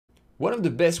One of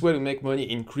the best way to make money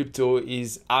in crypto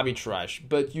is arbitrage,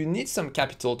 but you need some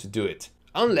capital to do it.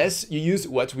 Unless you use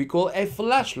what we call a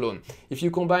flash loan. If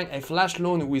you combine a flash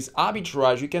loan with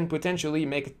arbitrage, you can potentially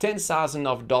make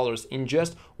 $10,000 in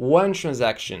just one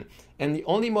transaction. And the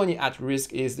only money at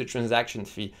risk is the transaction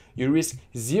fee. You risk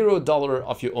 $0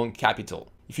 of your own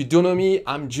capital. If you don't know me,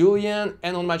 I'm Julian,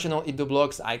 and on my channel Eat the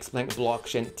Blocks, I explain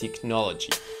blockchain technology.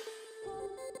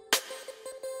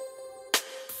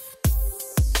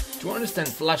 To understand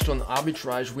flash loan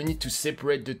arbitrage, we need to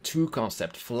separate the two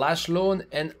concepts, flash loan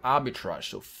and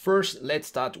arbitrage. So first, let's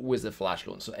start with the flash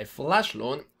loan. So a flash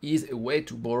loan is a way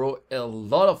to borrow a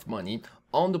lot of money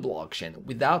on the blockchain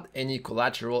without any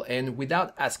collateral and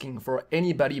without asking for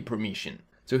anybody's permission.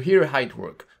 So here how it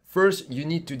works. First, you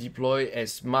need to deploy a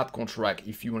smart contract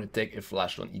if you want to take a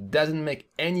flash loan. It doesn't make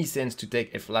any sense to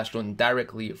take a flash loan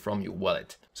directly from your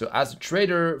wallet. So as a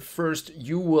trader, first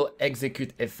you will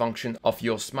execute a function of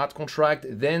your smart contract.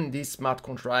 Then this smart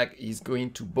contract is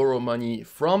going to borrow money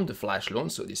from the flash loan.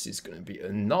 So this is going to be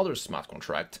another smart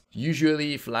contract.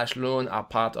 Usually flash loans are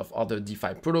part of other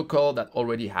DeFi protocol that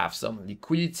already have some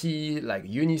liquidity like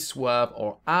Uniswap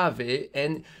or Aave,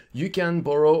 and you can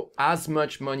borrow as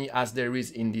much money as there is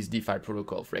in this DeFi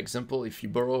protocol. For example, if you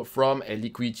borrow from a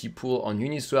liquidity pool on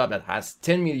Uniswap that has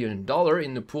 $10 million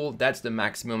in the pool, that's the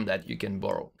maximum that you can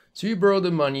borrow. So you borrow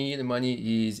the money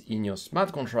is in your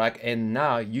smart contract, and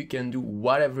now you can do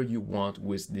whatever you want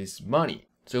with this money.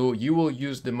 So you will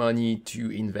use the money to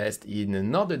invest in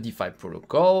another DeFi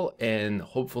protocol, and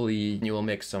hopefully you will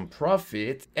make some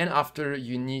profit. And after,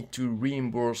 you need to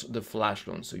reimburse the flash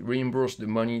loan. So you reimburse the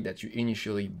money that you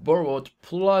initially borrowed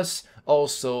plus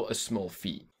also a small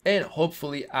fee. And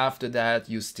hopefully after that,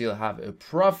 you still have a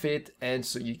profit, and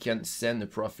so you can send the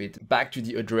profit back to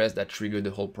the address that triggered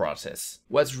the whole process.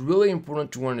 What's really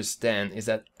important to understand is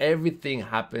that everything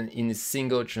happened in a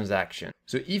single transaction.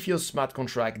 So if your smart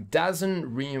contract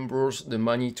doesn't reimburse the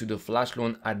money to the flash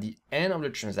loan at the end of the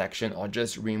transaction, or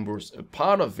just reimburse a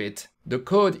part of it, the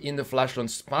code in the flash loan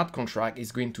smart contract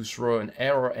is going to throw an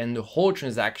error and the whole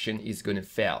transaction is going to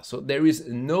fail. So there is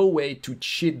no way to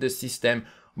cheat the system,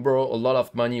 borrow a lot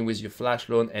of money with your flash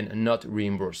loan and not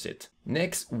reimburse it.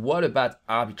 Next, what about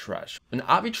arbitrage? An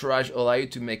arbitrage allows you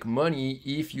to make money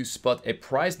if you spot a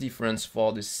price difference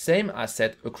for the same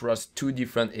asset across two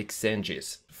different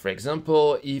exchanges. For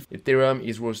example, if Ethereum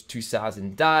is worth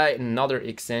 2,000 DAI, another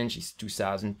exchange is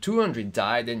 2,200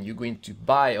 DAI, then you're going to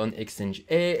buy on exchange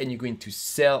A and you're going to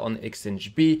sell on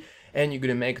exchange B, and you're going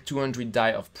to make 200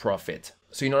 DAI of profit.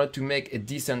 So in order to make a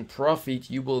decent profit,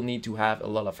 you will need to have a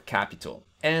lot of capital.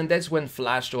 And that's when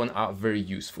flash loans are very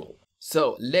useful.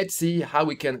 So let's see how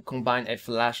we can combine a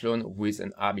flash loan with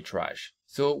an arbitrage.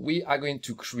 So we are going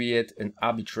to create an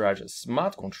arbitrage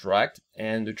smart contract,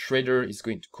 and the trader is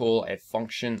going to call a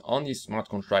function on this smart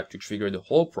contract to trigger the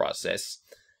whole process.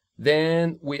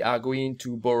 Then we are going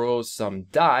to borrow some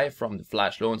DAI from the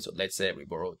flash loan. So let's say we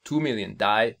borrow 2 million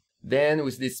DAI. Then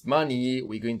with this money,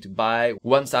 we're going to buy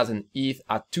 1,000 ETH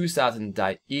at 2,000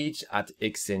 DAI each at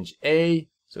exchange A.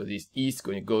 So this ETH is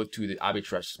going to go to the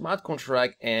arbitrage smart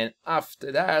contract, and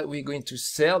after that, we're going to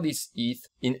sell this ETH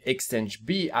in exchange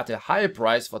B at a higher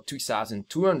price for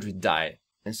 2,200 DAI.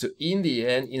 And so in the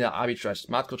end, in our arbitrage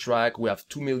smart contract, we have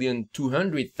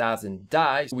 2,200,000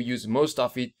 DAI. We use most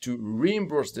of it to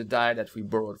reimburse the DAI that we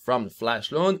borrowed from the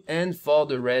flash loan, and for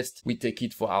the rest, we take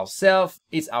it for ourselves.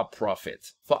 It's our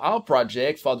profit. For our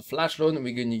project, for the flash loan,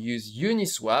 we're going to use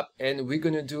Uniswap, and we're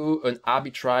going to do an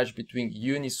arbitrage between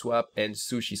Uniswap and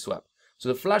Sushiswap. So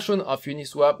the flash loan of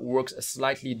Uniswap works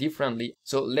slightly differently.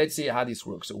 So let's see how this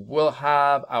works. So we'll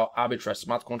have our arbitrage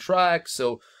smart contract.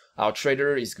 So our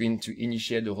trader is going to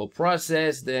initiate the whole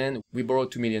process. Then we borrow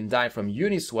 2 million DAI from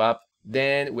Uniswap.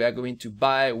 Then we are going to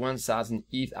buy 1,000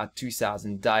 ETH at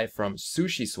 2,000 DAI from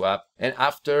Sushiswap. And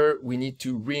after, we need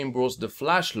to reimburse the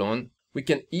flash loan. We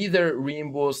can either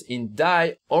reimburse in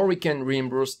DAI or we can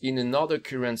reimburse in another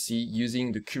currency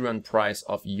using the current price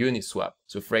of Uniswap.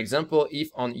 So for example, if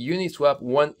on Uniswap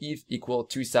 1 ETH equals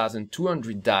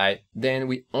 2,200 DAI, then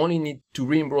we only need to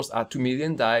reimburse our 2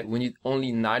 million DAI. We need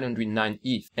only 909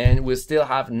 ETH, and we'll still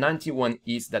have 91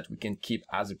 ETH that we can keep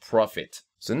as a profit.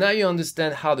 So now you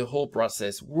understand how the whole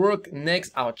process works.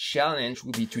 Next, our challenge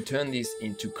will be to turn this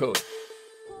into code.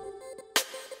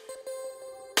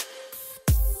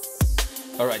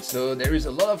 Alright, so there is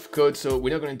a lot of code, so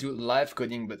we're not going to do live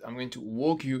coding, but I'm going to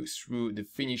walk you through the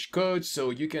finished code.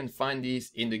 So you can find this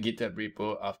in the GitHub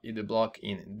repo of Eat the Block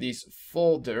in this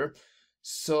folder.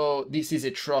 So this is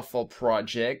a truffle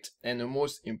project, and the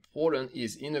most important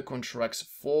is in the contracts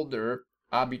folder,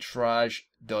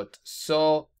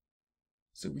 arbitrage.sol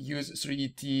So we use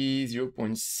 3DT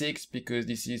 0.6 because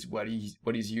this is what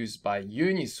is used by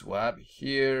Uniswap.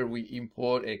 Here we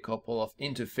import a couple of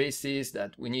interfaces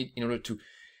that we need in order to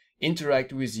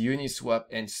interact with Uniswap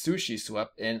and Sushiswap.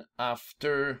 And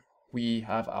after we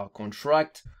have our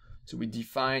contract, so we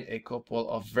define a couple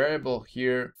of variables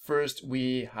here. First,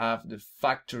 we have the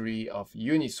factory of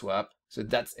Uniswap. So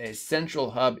that's a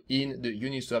central hub in the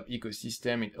Uniswap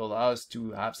ecosystem. It allows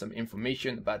to have some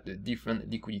information about the different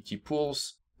liquidity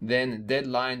pools. Then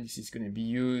deadline, this is going to be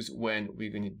used when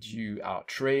we're going to do our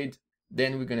trade.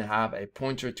 Then we're going to have a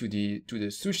pointer to the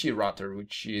Sushi router,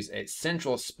 which is a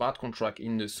central smart contract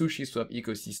in the Sushiswap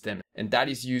ecosystem. And that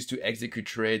is used to execute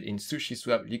trade in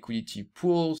Sushiswap liquidity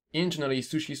pools. Internally,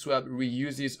 Sushiswap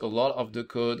reuses a lot of the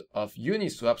code of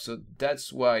Uniswap. So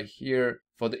that's why here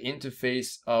for the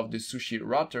interface of the Sushi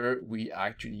router, we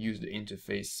actually use the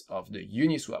interface of the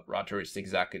Uniswap router. It's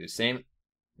exactly the same.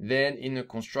 Then in the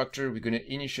constructor, we're going to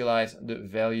initialize the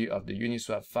value of the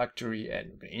Uniswap factory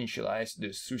and we're going to initialize the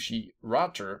Sushi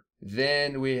router.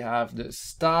 Then we have the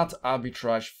start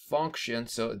arbitrage function.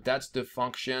 So that's the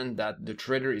function that the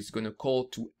trader is going to call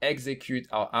to execute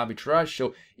our arbitrage.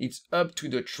 So it's up to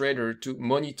the trader to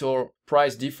monitor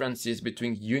price differences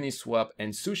between Uniswap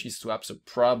and Sushiswap. So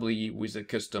probably with a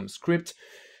custom script.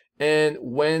 And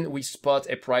when we spot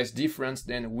a price difference,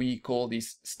 then we call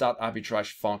this start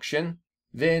arbitrage function.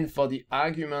 Then for the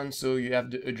argument, so you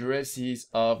have the addresses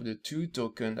of the two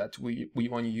tokens that we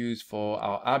want to use for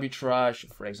our arbitrage.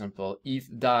 For example, if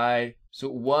DAI, so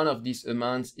one of these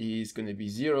amounts is going to be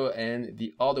 0 and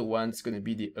the other one is going to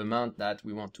be the amount that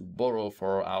we want to borrow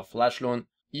for our flash loan.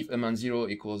 If amount 0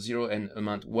 equals 0 and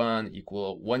amount 1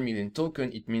 equal 1 million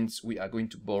token, it means we are going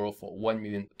to borrow for 1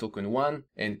 million token 1.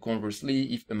 And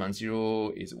conversely, if amount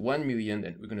 0 is 1 million,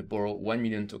 then we're going to borrow 1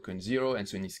 million token 0. And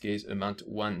so in this case, amount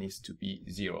 1 needs to be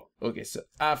 0. Okay, so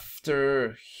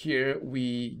after here,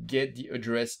 we get the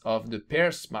address of the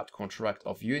pair smart contract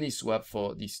of Uniswap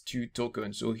for these two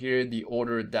tokens. So here, the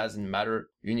order doesn't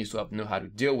matter. Uniswap know how to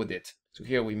deal with it. So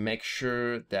here we make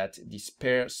sure that this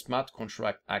pair smart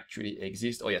contract actually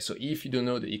exists. Oh yeah, so if you don't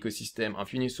know the ecosystem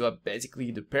of Uniswap,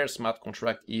 basically the pair smart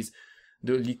contract is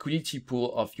the liquidity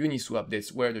pool of Uniswap.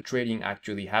 That's where the trading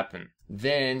actually happens.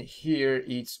 Then here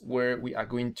it's where we are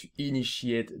going to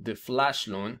initiate the flash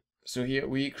loan. So here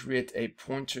we create a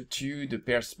pointer to the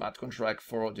pair smart contract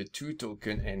for the two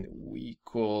token and we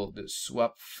call the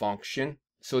swap function.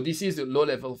 So this is a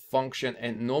low-level function,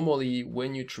 and normally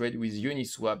when you trade with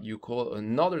Uniswap, you call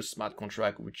another smart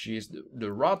contract, which is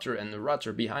the router, and the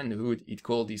router behind the hood, it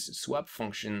calls this swap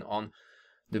function on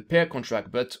the pair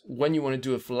contract. But when you want to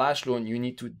do a flash loan, you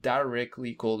need to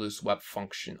directly call the swap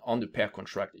function on the pair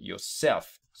contract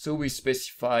yourself. So we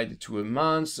specified two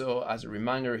amounts. So as a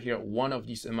reminder here, one of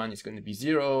these amounts is going to be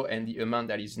 0, and the amount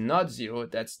that is not 0,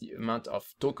 that's the amount of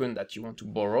token that you want to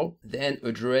borrow. Then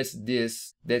address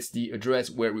this, that's the address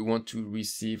where we want to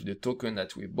receive the token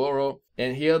that we borrow.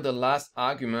 And here the last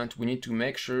argument, we need to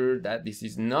make sure that this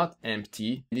is not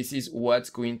empty. This is what's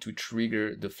going to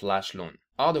trigger the flash loan.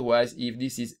 Otherwise, if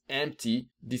this is empty,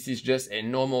 this is just a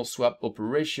normal swap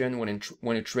operation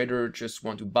when a trader just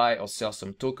wants to buy or sell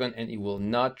some token, and it will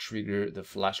not trigger the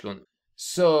flash loan.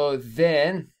 So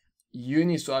then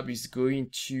Uniswap is going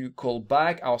to call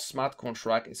back our smart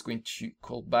contract. It's going to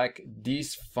call back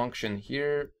this function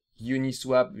here,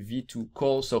 Uniswap v2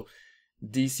 call. So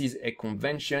this is a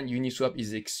convention. Uniswap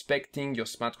is expecting your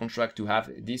smart contract to have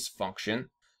this function.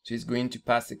 So it's going to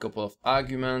pass a couple of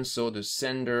arguments. So the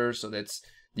sender, so that's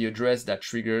the address that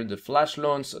triggered the flash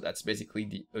loan. So that's basically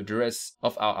the address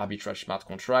of our arbitrage smart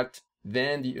contract.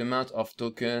 Then the amount of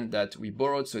token that we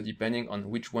borrowed. So depending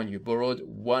on which one you borrowed,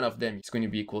 one of them is going to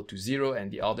be equal to 0 and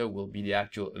the other will be the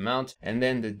actual amount. And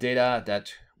then the data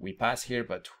that we pass here,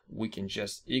 but we can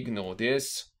just ignore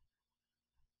this.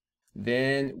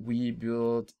 Then we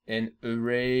build an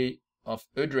array of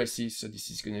addresses, so this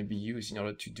is going to be used in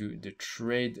order to do the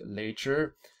trade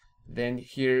later. Then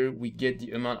here we get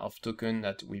the amount of token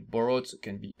that we borrowed, so it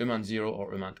can be amount 0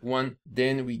 or amount 1.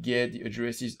 Then we get the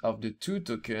addresses of the two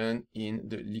token in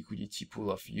the liquidity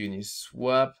pool of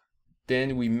Uniswap.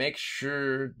 Then we make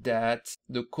sure that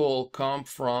the call comes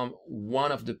from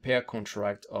one of the pair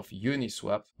contract of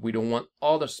Uniswap. We don't want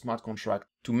other smart contract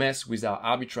to mess with our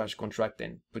arbitrage contract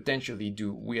and potentially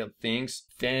do weird things.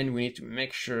 Then we need to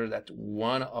make sure that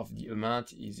one of the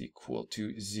amount is equal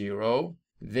to 0.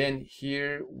 Then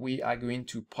here we are going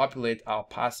to populate our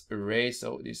pass array.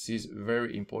 So this is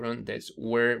very important. That's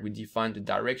where we define the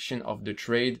direction of the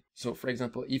trade. So for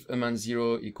example, if amount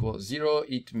 0 equals 0,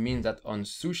 it means that on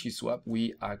Sushiswap,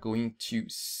 we are going to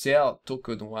sell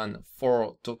token 1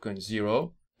 for token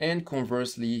 0. And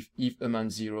conversely, if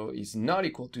amount 0 is not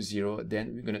equal to 0,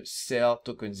 then we're going to sell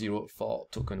token 0 for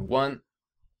token 1.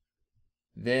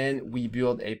 Then we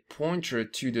build a pointer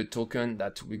to the token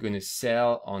that we're going to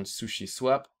sell on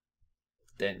SushiSwap.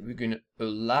 Then we're going to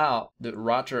allow the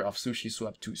router of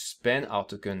SushiSwap to spend our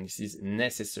token. This is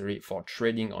necessary for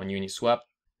trading on Uniswap.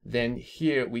 Then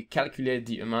here we calculate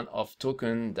the amount of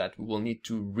token that we will need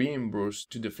to reimburse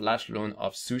to the flash loan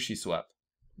of SushiSwap.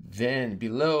 Then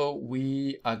below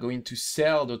we are going to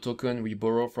sell the token we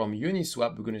borrow from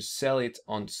Uniswap. We're going to sell it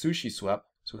on SushiSwap.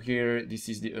 So here this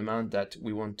is the amount that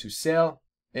we want to sell.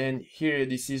 And here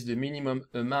this is the minimum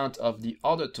amount of the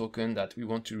other token that we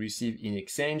want to receive in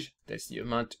exchange. That's the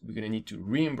amount we're going to need to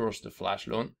reimburse the flash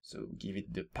loan. So give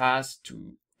it the pass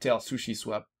to tell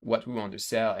SushiSwap what we want to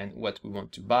sell and what we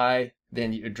want to buy.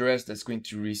 Then the address that's going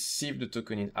to receive the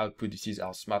token in output. This is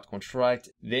our smart contract.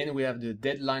 Then we have the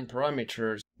deadline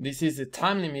parameters. This is the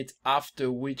time limit after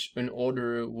which an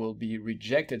order will be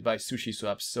rejected by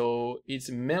SushiSwap. So it's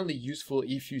mainly useful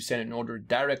if you send an order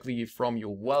directly from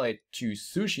your wallet to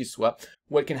SushiSwap.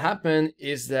 What can happen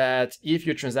is that if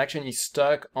your transaction is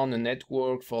stuck on the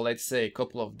network for, let's say, a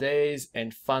couple of days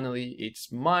and finally it's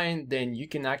mined, then you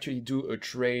can actually do a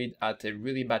trade at a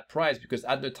really bad price, because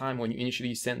at the time when you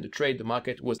initially sent the trade, the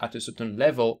market was at a certain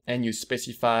level and you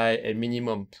specify a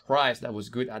minimum price that was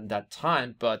good at that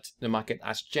time, but the market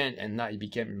has changed and now it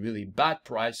became a really bad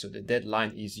price. So the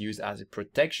deadline is used as a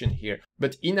protection here.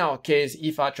 But in our case,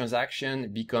 if our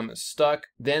transaction becomes stuck,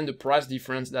 then the price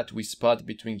difference that we spot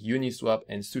between Uniswap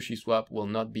and SushiSwap will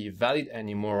not be valid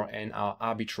anymore, and our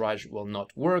arbitrage will not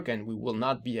work, and we will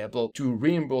not be able to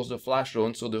reimburse the flash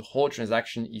loan. So the whole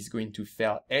transaction is going to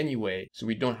fail anyway. So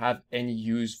we don't have any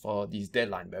use for this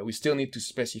deadline, but we still need to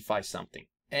specify something.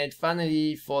 And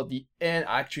finally, for the end,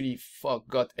 I actually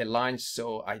forgot a line,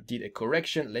 so I did a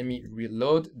correction. Let me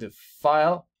reload the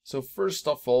file. So first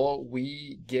of all,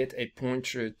 we get a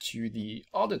pointer to the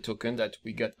other token that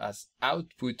we got as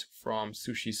output from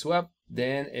SushiSwap.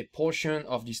 Then a portion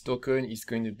of this token is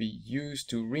going to be used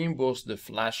to reimburse the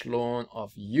flash loan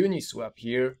of Uniswap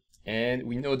here. And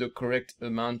we know the correct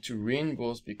amount to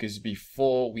reimburse because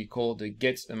before we call the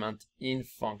getAmountIn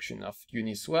function of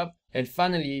Uniswap. And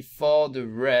finally, for the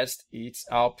rest, it's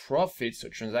our profit. So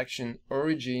transaction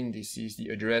origin, this is the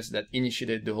address that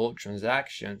initiated the whole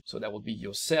transaction. So that will be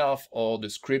yourself or the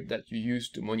script that you use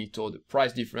to monitor the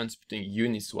price difference between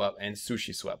Uniswap and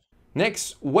SushiSwap.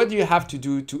 Next, what do you have to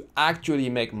do to actually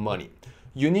make money?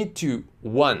 You need to,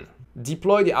 1,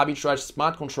 deploy the arbitrage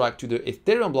smart contract to the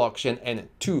Ethereum blockchain, and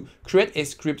 2, create a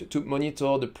script to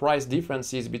monitor the price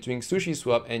differences between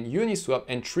SushiSwap and Uniswap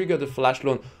and trigger the flash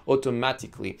loan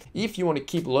automatically. If you want to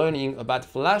keep learning about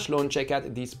flash loan, check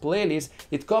out this playlist.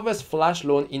 It covers flash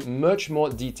loan in much more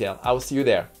detail. I'll see you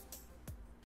there.